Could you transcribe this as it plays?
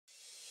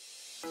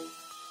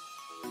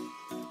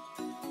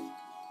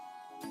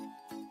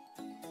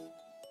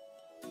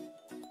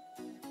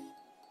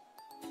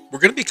We're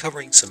going to be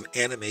covering some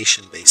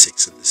animation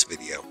basics in this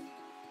video.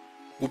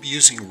 We'll be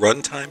using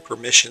runtime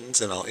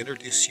permissions, and I'll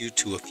introduce you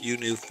to a few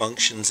new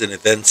functions and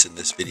events in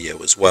this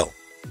video as well.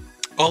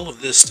 All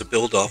of this to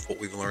build off what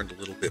we've learned a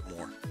little bit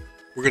more.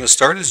 We're going to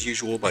start as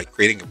usual by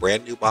creating a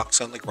brand new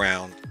box on the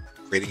ground,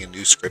 creating a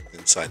new script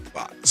inside the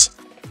box.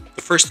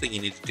 The first thing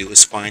you need to do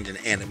is find an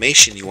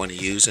animation you want to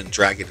use and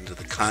drag it into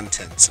the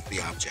contents of the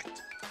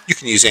object. You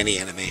can use any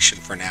animation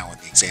for now in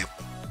the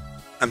example.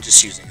 I'm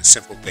just using a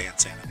simple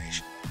dance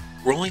animation.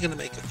 We're only going to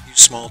make a few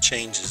small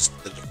changes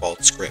to the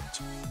default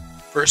script.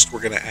 First, we're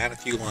going to add a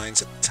few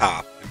lines at the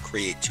top and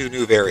create two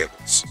new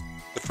variables.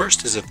 The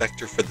first is a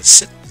vector for the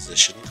sit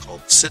position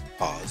called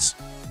sitPos.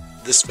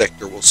 This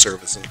vector will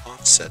serve as an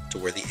offset to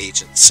where the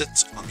agent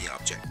sits on the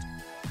object.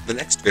 The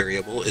next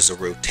variable is a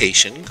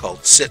rotation called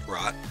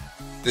sitrot.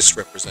 This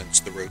represents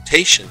the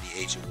rotation the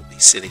agent will be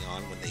sitting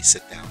on when they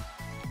sit down.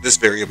 This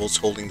variable is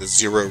holding the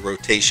 0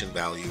 rotation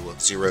value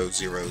of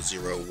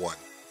 0001.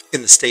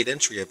 In the state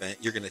entry event,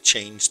 you're going to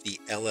change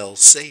the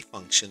llSay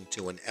function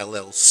to an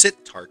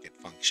llSitTarget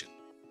function.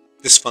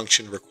 This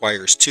function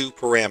requires two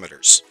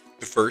parameters.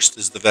 The first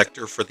is the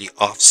vector for the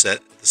offset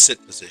of the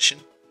sit position.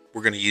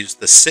 We're going to use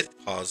the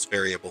sitPos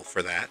variable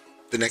for that.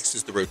 The next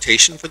is the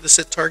rotation for the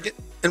sit target,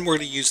 and we're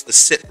going to use the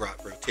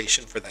sitrot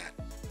rotation for that.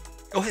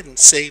 Go ahead and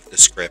save the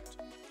script,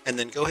 and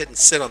then go ahead and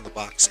sit on the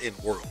box in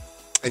World,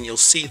 and you'll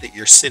see that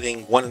you're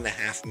sitting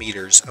 1.5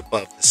 meters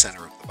above the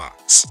center of the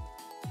box.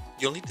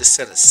 You'll need to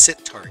set a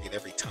sit target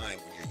every time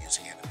when you're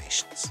using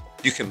animations.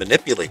 You can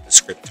manipulate the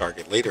script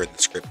target later in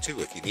the script too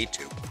if you need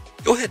to.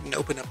 Go ahead and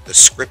open up the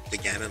script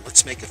again, and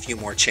let's make a few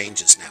more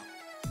changes now.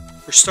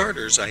 For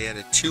starters, I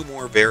added two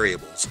more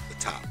variables at the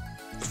top.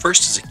 The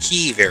first is a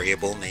key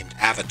variable named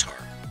avatar.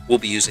 We'll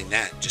be using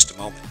that in just a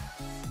moment.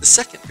 The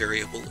second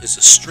variable is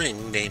a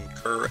string named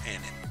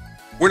curanim.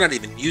 We're not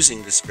even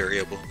using this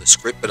variable in the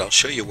script, but I'll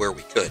show you where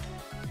we could.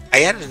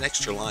 I added an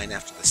extra line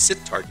after the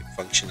sitTarget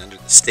function under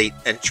the state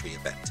entry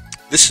event.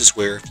 This is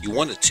where, if you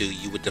wanted to,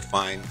 you would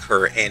define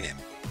curanim.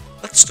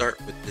 Let's start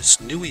with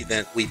this new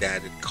event we've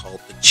added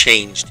called the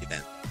changed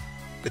event.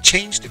 The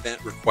changed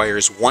event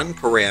requires one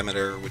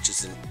parameter, which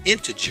is an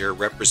integer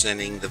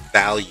representing the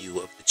value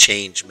of the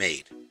change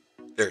made.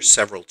 There are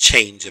several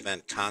change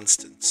event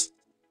constants.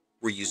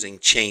 We're using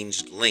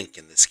changed link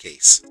in this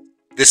case.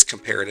 This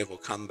comparative will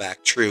come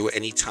back true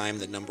anytime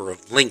the number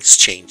of links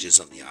changes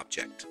on the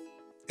object.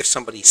 If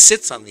somebody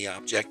sits on the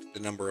object, the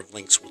number of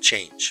links will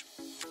change.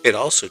 It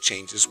also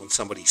changes when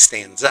somebody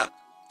stands up.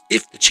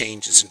 If the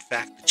change is in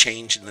fact the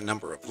change in the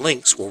number of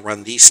links, we'll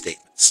run these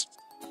statements.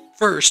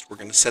 First, we're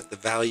going to set the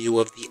value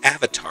of the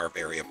avatar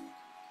variable.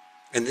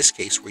 In this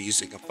case, we're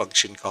using a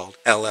function called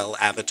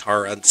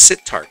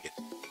llAvatarOnSitTarget.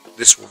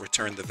 This will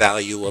return the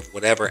value of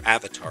whatever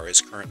avatar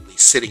is currently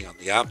sitting on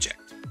the object.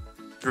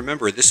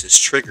 Remember, this is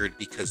triggered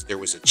because there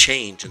was a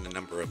change in the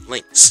number of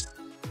links.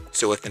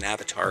 So if an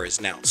avatar is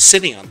now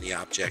sitting on the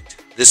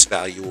object, this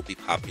value will be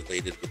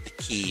populated with the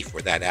key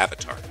for that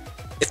avatar.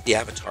 If the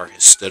avatar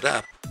has stood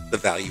up, the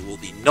value will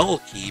be null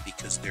key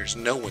because there's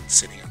no one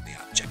sitting on the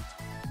object.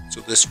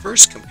 So this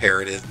first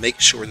comparative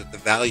makes sure that the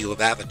value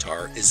of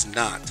avatar is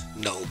not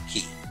null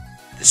key.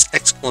 This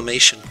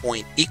exclamation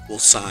point equal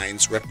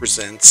signs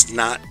represents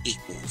not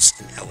equals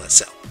in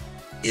LSL.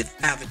 If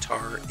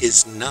avatar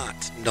is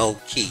not null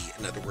key,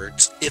 in other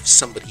words, if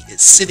somebody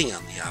is sitting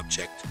on the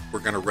object, we're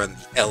going to run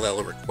the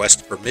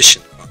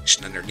llRequestPermission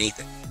function underneath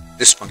it.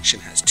 This function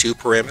has two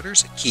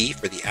parameters, a key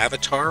for the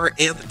avatar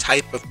and the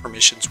type of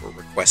permissions we're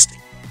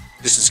requesting.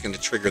 This is going to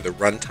trigger the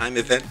runtime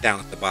event down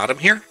at the bottom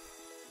here.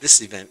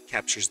 This event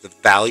captures the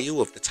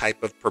value of the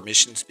type of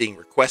permissions being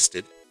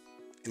requested.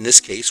 In this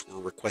case, we're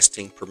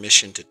requesting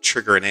permission to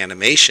trigger an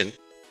animation.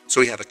 So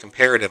we have a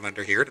comparative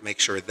under here to make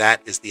sure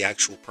that is the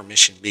actual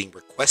permission being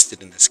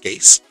requested in this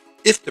case.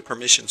 If the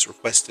permissions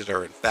requested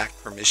are in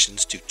fact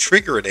permissions to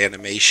trigger an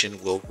animation,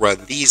 we'll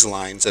run these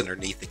lines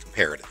underneath the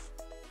comparative.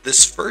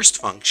 This first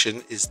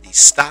function is the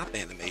stop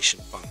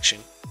animation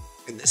function.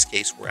 In this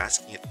case, we're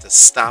asking it to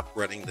stop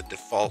running the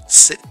default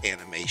sit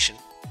animation.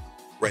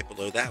 Right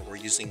below that, we're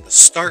using the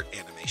start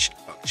animation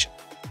function.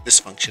 This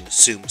function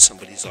assumes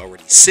somebody's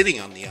already sitting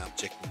on the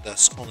object and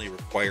thus only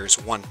requires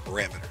one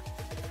parameter.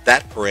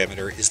 That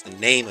parameter is the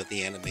name of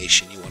the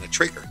animation you want to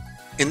trigger.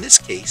 In this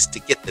case, to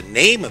get the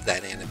name of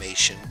that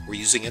animation, we're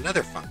using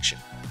another function.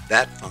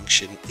 That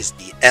function is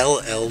the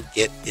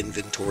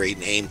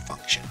llGetInventoryName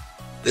function.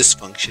 This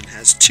function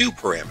has two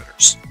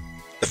parameters.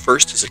 The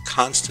first is a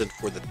constant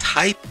for the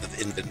type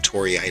of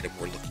inventory item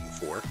we're looking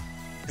for,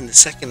 and the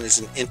second is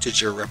an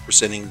integer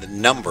representing the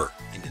number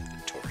in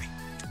inventory.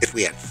 If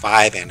we had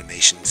 5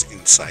 animations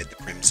inside the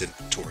prim's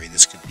inventory,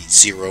 this could be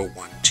 0,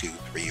 1, 2,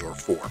 3, or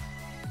 4.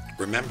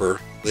 Remember,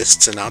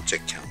 lists and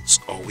object counts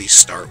always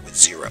start with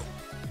 0.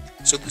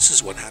 So this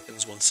is what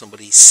happens when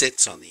somebody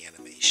sits on the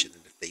animation,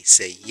 and if they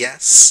say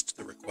yes to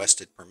the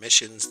requested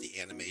permissions, the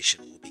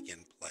animation will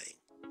begin playing.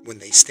 When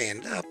they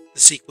stand up, the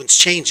sequence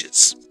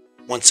changes.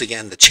 Once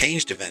again, the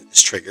changed event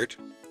is triggered,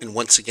 and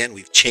once again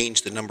we've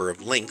changed the number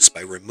of links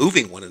by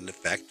removing one in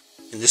effect.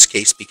 In this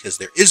case, because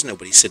there is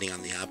nobody sitting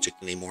on the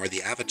object anymore,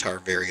 the avatar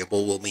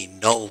variable will mean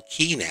null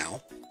key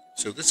now.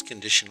 So this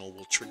conditional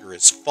will trigger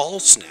as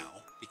false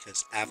now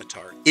because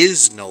avatar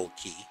is null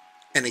key.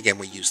 And again,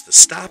 we use the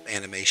stop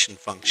animation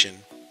function,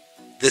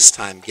 this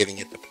time giving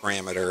it the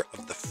parameter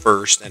of the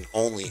first and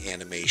only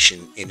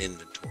animation in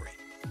inventory.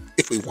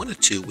 If we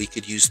wanted to, we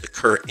could use the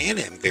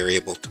cur_anim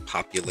variable to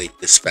populate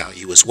this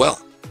value as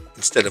well.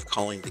 Instead of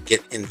calling the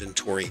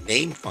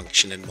getInventoryName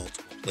function in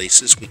multiple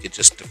places, we could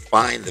just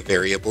define the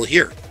variable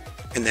here.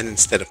 And then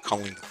instead of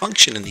calling the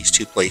function in these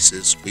two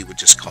places, we would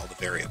just call the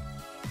variable.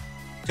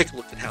 Take a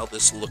look at how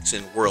this looks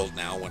in World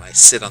now when I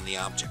sit on the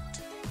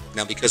object.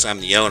 Now, because I'm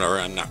the owner,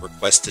 I'm not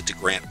requested to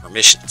grant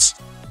permissions.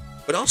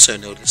 But also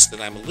notice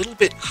that I'm a little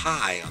bit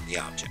high on the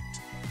object.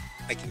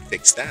 I can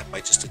fix that by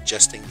just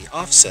adjusting the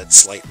offset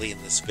slightly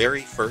in this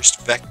very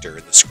first vector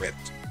in the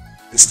script.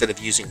 Instead of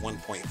using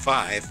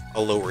 1.5,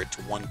 I'll lower it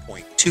to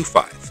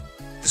 1.25.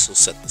 This will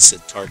set the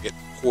SID target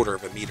a quarter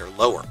of a meter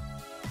lower.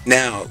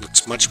 Now it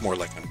looks much more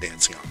like I'm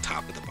dancing on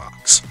top of the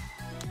box.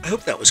 I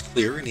hope that was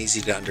clear and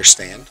easy to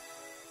understand.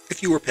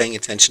 If you were paying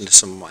attention to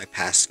some of my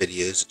past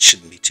videos, it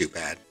shouldn't be too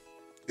bad.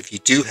 If you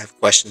do have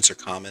questions or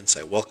comments,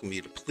 I welcome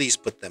you to please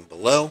put them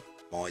below.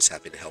 I'm always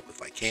happy to help if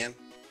I can.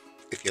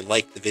 If you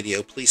liked the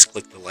video, please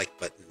click the like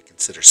button and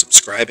consider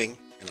subscribing,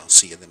 and I'll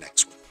see you in the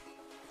next one.